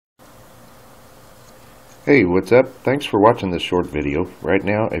Hey, what's up? Thanks for watching this short video. Right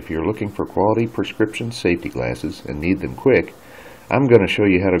now, if you're looking for quality prescription safety glasses and need them quick, I'm going to show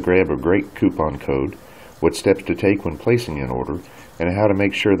you how to grab a great coupon code, what steps to take when placing an order, and how to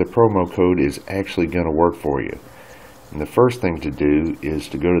make sure the promo code is actually going to work for you. And the first thing to do is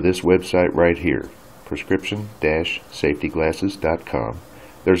to go to this website right here, prescription-safetyglasses.com.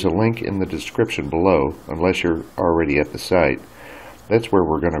 There's a link in the description below, unless you're already at the site. That's where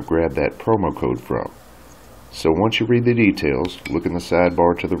we're going to grab that promo code from. So once you read the details, look in the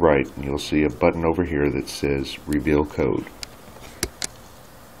sidebar to the right and you'll see a button over here that says Reveal Code.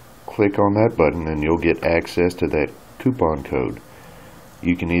 Click on that button and you'll get access to that coupon code.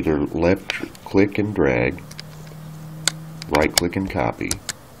 You can either left click and drag, right click and copy,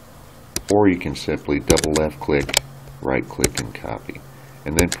 or you can simply double left click, right click and copy,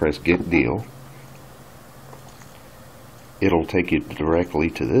 and then press Get Deal. It'll take you directly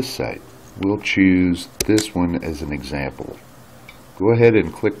to this site. We'll choose this one as an example. Go ahead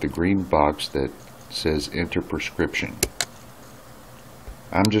and click the green box that says Enter Prescription.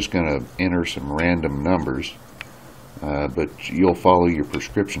 I'm just going to enter some random numbers, but you'll follow your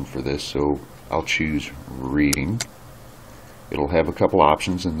prescription for this, so I'll choose Reading. It'll have a couple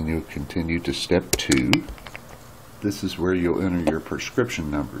options and then you'll continue to step 2. This is where you'll enter your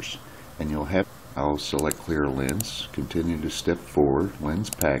prescription numbers, and I'll select Clear Lens, continue to step 4, Lens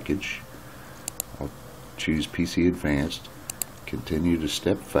Package. I'll choose PC Advanced, continue to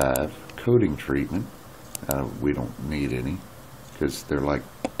step 5, Coating Treatment. We don't need any because they're like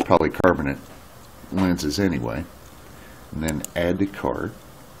polycarbonate lenses anyway. And then Add to Cart.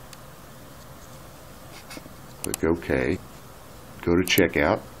 Click OK. Go to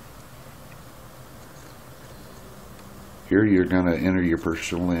Checkout. Here you're going to enter your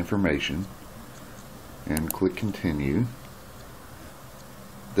personal information and click Continue.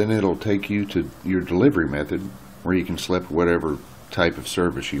 Then it'll take you to your delivery method where you can select whatever type of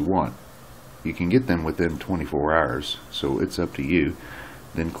service you want. You can get them within 24 hours, so it's up to you.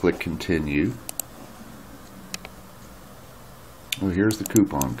 Then click Continue. Well, here's the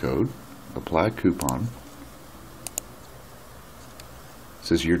coupon code. Apply coupon. It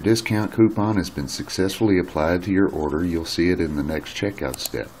says your discount coupon has been successfully applied to your order. You'll see it in the next checkout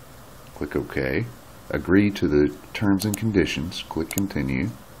step. Click OK. Agree to the terms and conditions. Click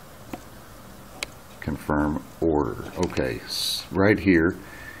Continue. Confirm order. Okay, right here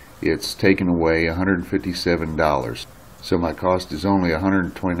it's taken away $157. So my cost is only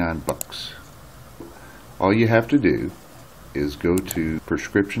 $129. All you have to do is go to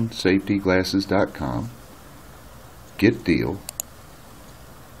prescriptionsafetyglasses.com, Get Deal.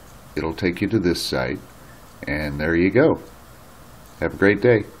 It'll take you to this site, and there you go. Have a great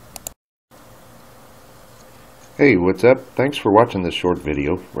day. Hey, what's up? Thanks for watching this short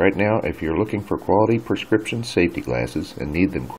video. Right now, if you're looking for quality prescription safety glasses and need them